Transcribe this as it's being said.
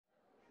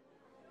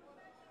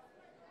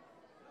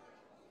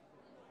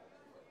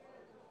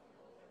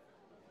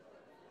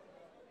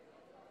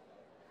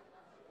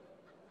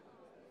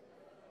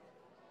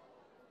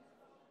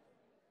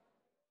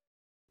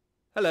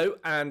Hello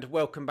and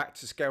welcome back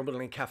to Scale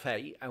Modelling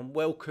Cafe, and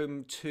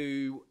welcome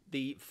to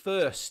the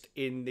first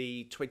in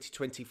the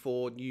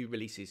 2024 new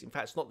releases. In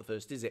fact, it's not the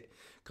first, is it?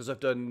 Because I've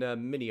done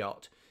mini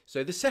art.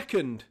 So the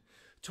second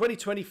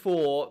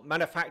 2024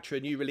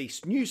 manufacturer new release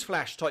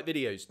newsflash type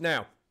videos.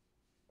 Now,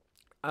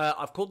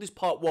 I've called this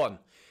part one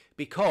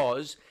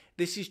because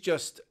this is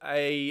just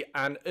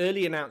an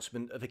early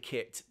announcement of a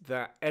kit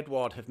that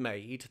Eduard have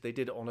made. They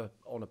did it on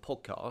a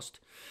podcast,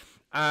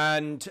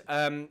 and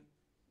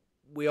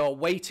we are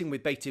waiting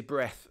with bated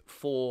breath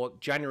for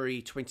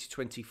January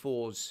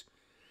 2024's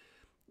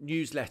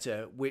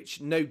newsletter,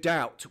 which no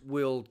doubt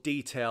will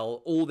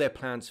detail all their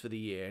plans for the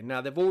year.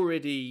 Now, they've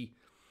already,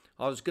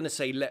 I was going to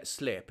say let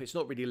slip. It's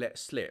not really let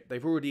slip.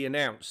 They've already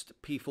announced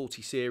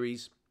P40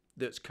 series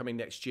that's coming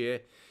next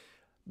year.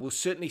 We'll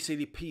certainly see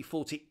the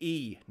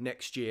P40E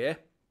next year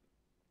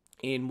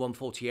in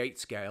 1/48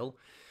 scale.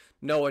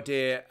 No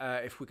idea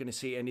if we're going to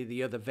see any of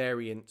the other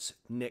variants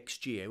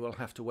next year. We'll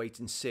have to wait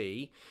and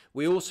see.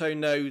 We also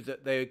know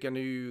that they're going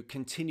to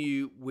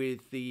continue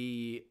with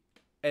the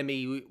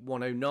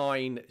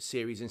ME109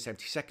 series in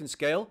 72nd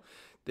scale.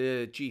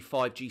 The G5,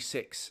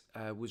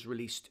 G6 was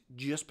released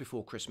just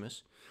before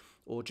Christmas,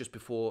 or just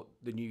before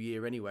the new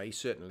year anyway,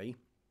 certainly.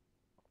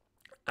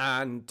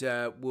 And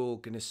we're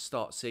going to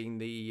start seeing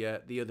the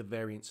other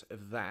variants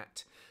of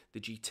that. The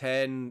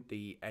G10,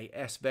 the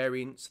AS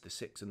variants, the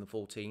 6 and the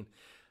 14.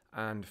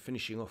 And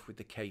finishing off with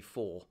the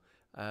K4.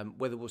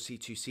 Whether we'll see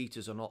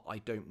two-seaters or not, I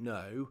don't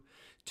know.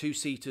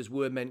 Two-seaters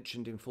were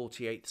mentioned in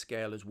 48th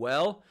scale as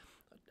well.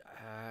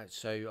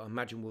 So I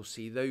imagine we'll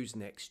see those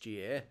next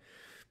year.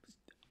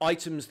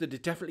 Items that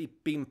have definitely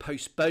been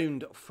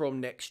postponed from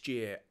next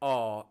year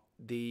are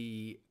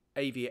the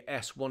Avia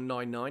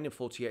S199 in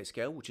 48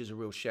 scale, which is a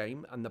real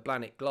shame, and the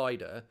Blanic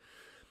Glider.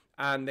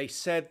 And they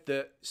said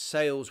that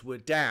sales were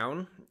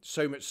down,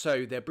 so much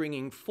so they're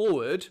bringing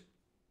forward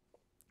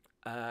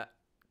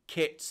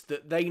kits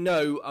that they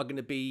know are going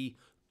to be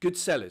good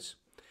sellers.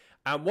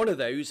 And one of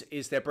those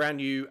is their brand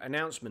new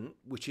announcement,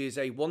 which is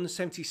a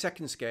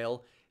 1/72nd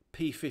scale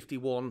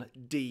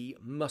P51D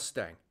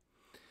Mustang.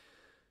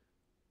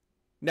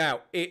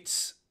 Now,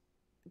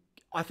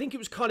 I think it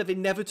was kind of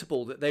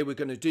inevitable that they were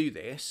going to do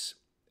this.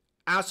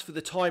 As for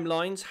the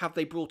timelines, have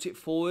they brought it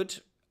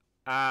forward?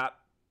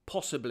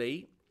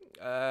 Possibly.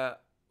 I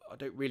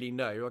don't really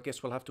know. I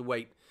guess we'll have to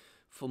wait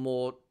for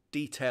more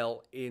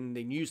detail in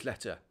the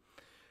newsletter.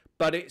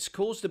 But it's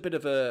caused a bit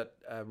of a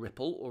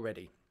ripple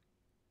already.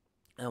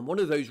 And one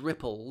of those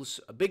ripples,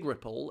 a big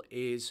ripple,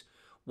 is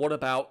what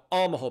about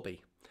Armour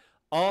Hobby?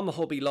 Armour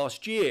Hobby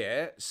last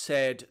year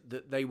said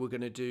that they were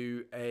going to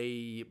do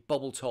a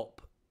bubble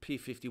top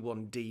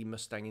P51D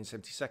Mustang in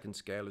 72nd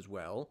scale as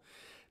well.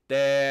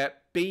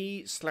 Their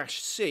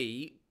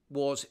B/C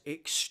was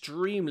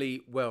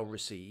extremely well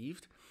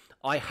received.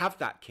 I have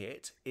that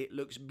kit. It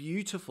looks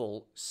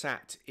beautiful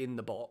sat in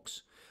the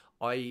box.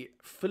 I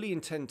fully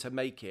intend to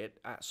make it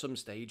at some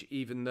stage,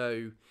 even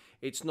though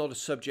it's not a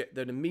subject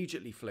that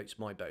immediately floats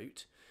my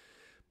boat.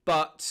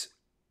 But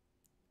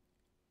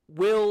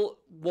will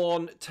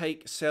one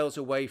take sales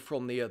away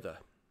from the other?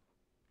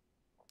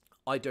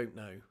 I don't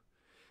know.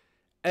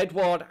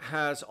 Eduard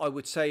has, I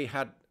would say,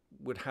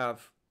 would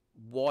have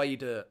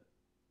wider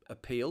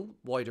appeal,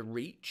 wider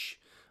reach,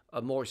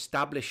 a more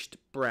established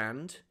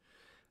brand,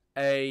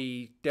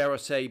 dare I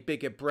say,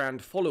 bigger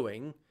brand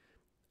following.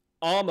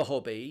 Armour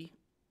Hobby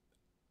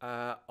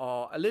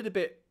are a little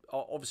bit,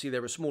 obviously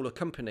they're a smaller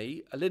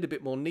company, a little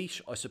bit more niche,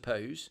 I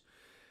suppose,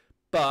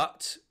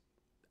 but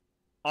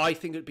I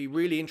think it'd be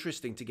really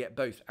interesting to get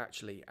both,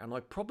 actually, and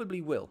I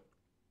probably will,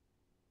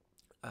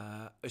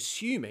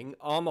 assuming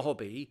Armour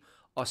Hobby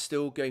are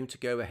still going to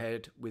go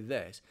ahead with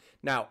theirs.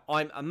 Now,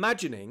 I'm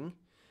imagining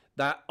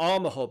that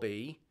Armour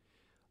Hobby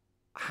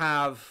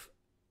are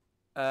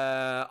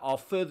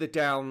further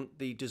down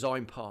the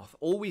design path.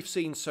 All we've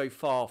seen so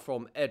far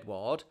from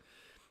Eduard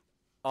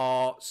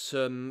are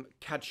some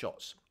CAD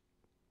shots,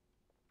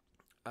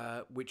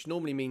 which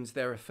normally means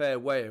they're a fair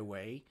way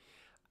away.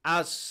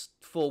 As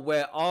for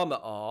where Armour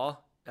are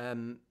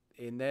in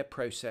their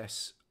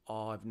process,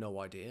 I have no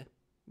idea.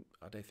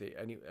 I don't think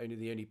only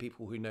the only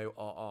people who know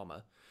are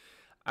Armour.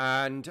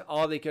 And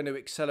are they going to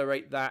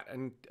accelerate that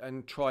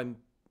and try and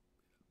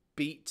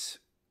beat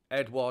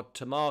Eduard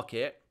to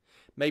market?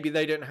 Maybe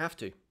they don't have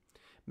to.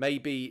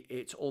 Maybe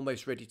it's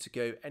almost ready to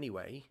go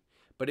anyway.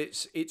 But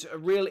it's a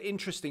real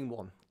interesting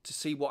one to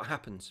see what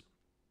happens.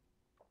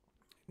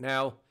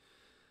 Now,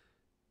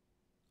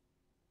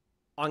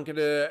 I'm going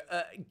to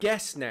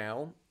guess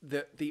now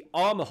that the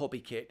Armour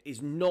Hobby kit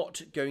is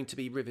not going to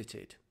be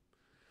riveted.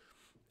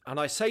 And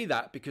I say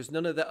that because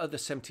none of the other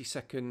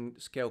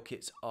 72nd scale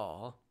kits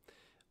are.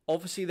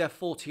 Obviously, their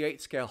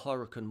 48 scale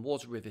Hurricane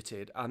was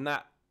riveted, and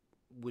that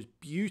was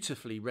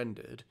beautifully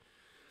rendered.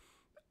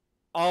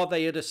 Are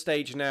they at a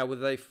stage now where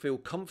they feel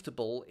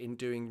comfortable in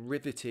doing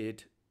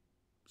riveted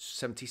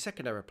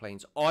 72nd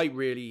aeroplanes? I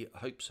really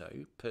hope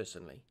so,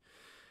 personally.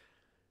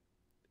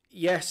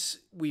 Yes,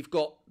 we've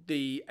got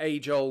the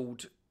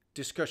age-old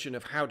discussion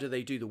of how do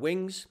they do the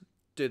wings?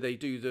 Do they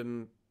do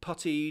them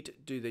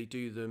puttied? Do they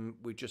do them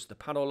with just the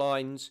panel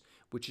lines,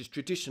 which is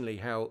traditionally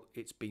how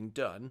it's been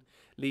done,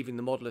 leaving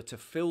the modeler to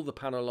fill the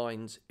panel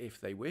lines if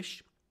they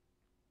wish?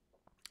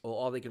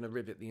 Or are they going to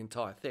rivet the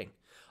entire thing?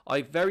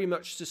 I very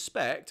much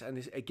suspect, and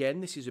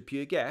this is a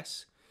pure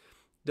guess,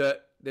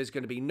 that there's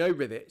going to be no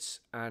rivets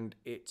and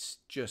it's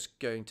just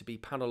going to be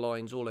panel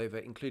lines all over,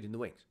 including the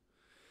wings.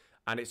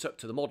 And it's up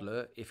to the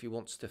modeler if he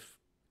wants to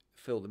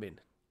fill them in.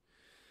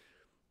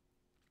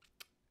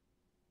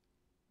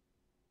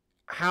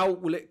 How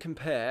will it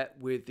compare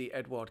with the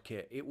Eduard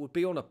kit? It would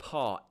be on a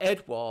par.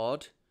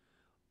 Eduard,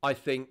 I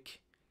think,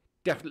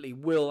 definitely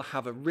will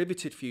have a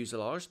riveted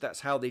fuselage.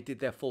 That's how they did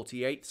their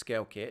 48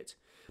 scale kit.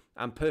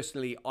 And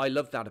personally, I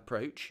love that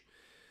approach.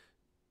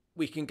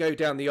 We can go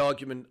down the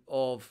argument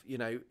of, you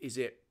know, is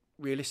it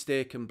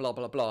realistic and blah,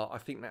 blah, blah. I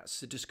think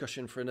that's a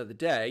discussion for another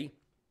day.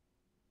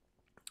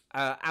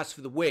 As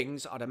for the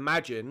wings, I'd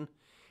imagine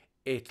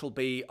it'll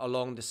be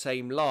along the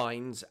same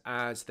lines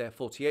as their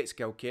 48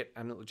 scale kit,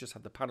 and it'll just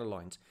have the panel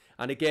lines.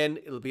 And again,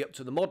 it'll be up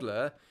to the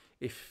modeler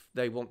if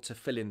they want to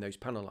fill in those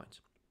panel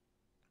lines.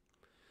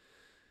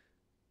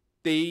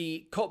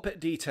 The cockpit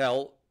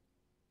detail,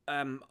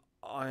 I'm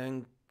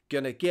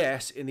going to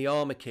guess in the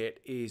armour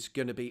kit is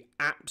going to be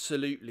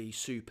absolutely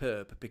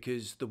superb,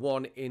 because the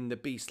one in the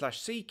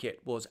B/C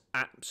kit was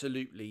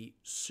absolutely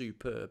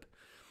superb.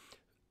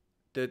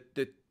 The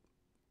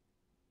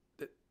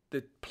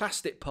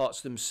plastic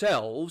parts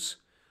themselves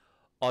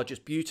are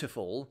just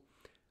beautiful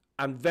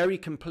and very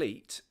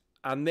complete,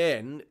 and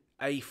then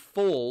a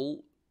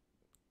full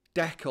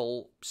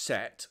decal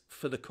set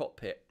for the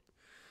cockpit,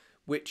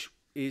 which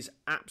is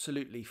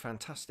absolutely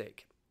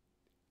fantastic.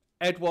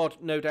 Eduard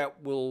no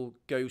doubt will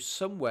go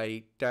some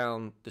way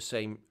down the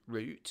same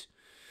route.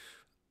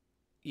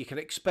 You can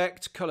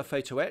expect colour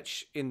photo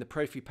etch in the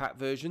Profi Pack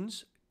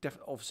versions,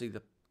 obviously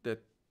the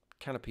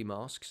canopy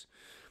masks.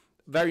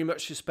 Very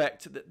much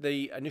suspect that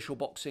the initial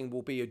boxing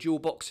will be a dual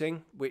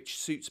boxing, which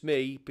suits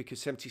me because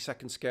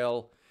 72nd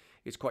scale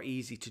is quite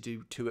easy to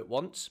do two at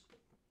once.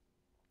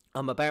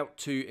 I'm about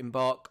to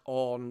embark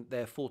on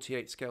their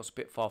 48 scale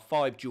Spitfire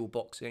 5 dual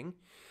boxing.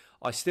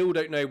 I still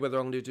don't know whether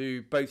I'm going to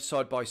do both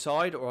side by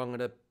side or I'm going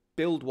to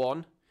build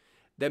one,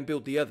 then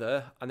build the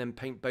other, and then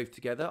paint both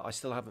together. I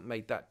still haven't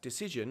made that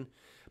decision,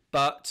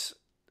 but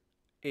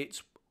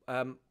it's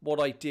what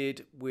I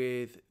did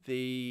with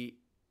the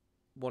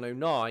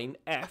 109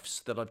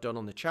 Fs that I've done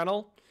on the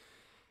channel,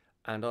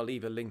 and I'll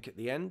leave a link at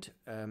the end,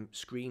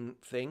 screen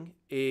thing,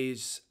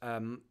 is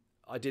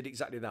I did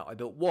exactly that. I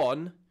built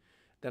one,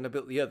 then I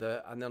built the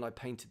other, and then I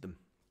painted them.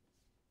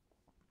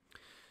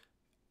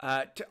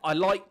 I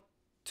like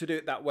to do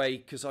it that way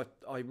because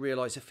I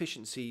realise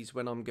efficiencies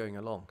when I'm going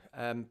along,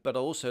 but I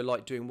also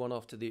like doing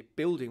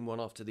building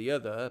one after the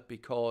other,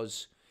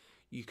 because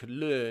you can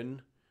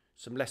learn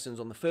some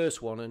lessons on the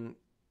first one and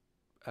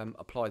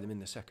apply them in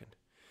the second.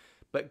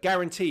 But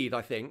guaranteed,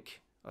 I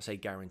say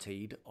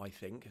guaranteed, I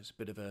think it's a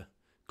bit of a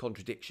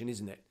contradiction,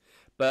 isn't it?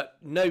 But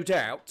no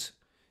doubt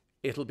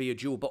it'll be a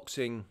dual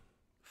boxing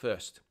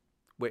first,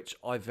 which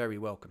I very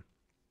welcome.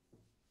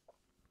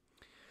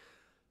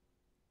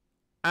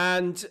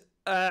 And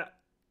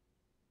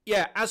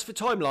yeah, as for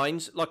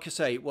timelines, like I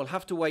say, we'll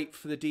have to wait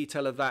for the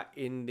detail of that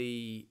in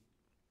the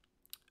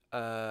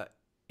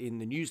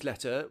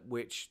newsletter,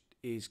 which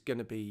is going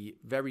to be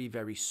very,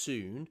 very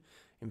soon.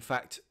 In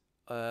fact,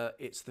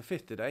 it's the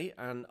 5th today,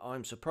 and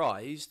I'm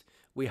surprised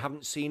we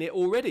haven't seen it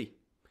already,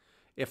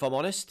 if I'm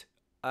honest.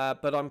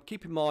 But I'm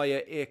keeping my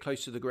ear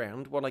close to the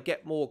ground. When I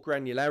get more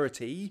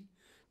granularity,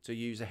 to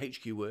use a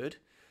HQ word,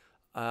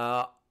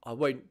 I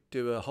won't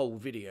do a whole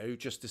video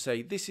just to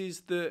say this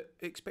is the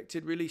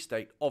expected release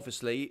date.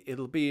 Obviously,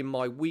 it'll be in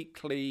my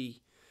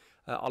weekly,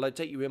 I'll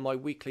update you in my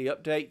weekly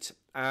update,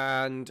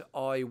 and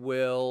I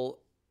will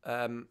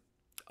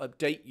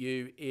update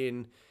you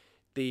in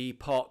the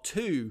part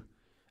 2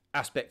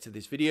 aspect of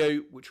this video,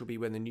 which will be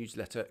when the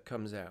newsletter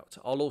comes out.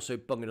 I'll also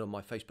bung it on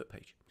my Facebook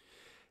page.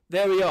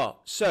 There we are.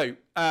 So,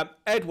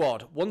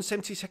 Eduard,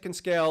 1/72nd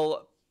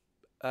scale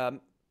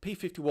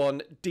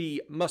P51D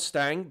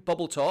Mustang,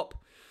 bubble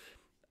top.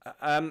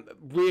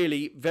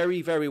 Really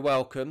very, very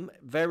welcome.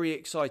 Very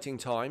exciting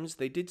times.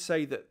 They did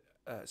say that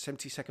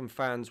 72nd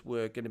fans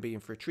were going to be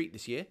in for a treat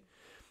this year,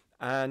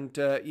 and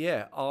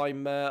yeah,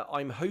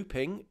 I'm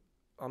hoping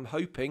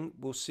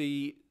we'll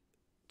see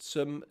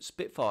some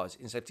Spitfires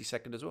in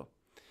 72nd as well.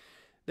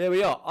 There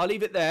we are. I'll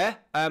leave it there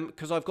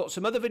because I've got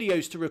some other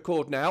videos to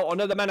record now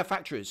on other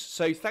manufacturers.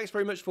 So thanks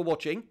very much for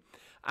watching,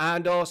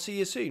 and I'll see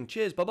you soon.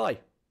 Cheers. Bye bye.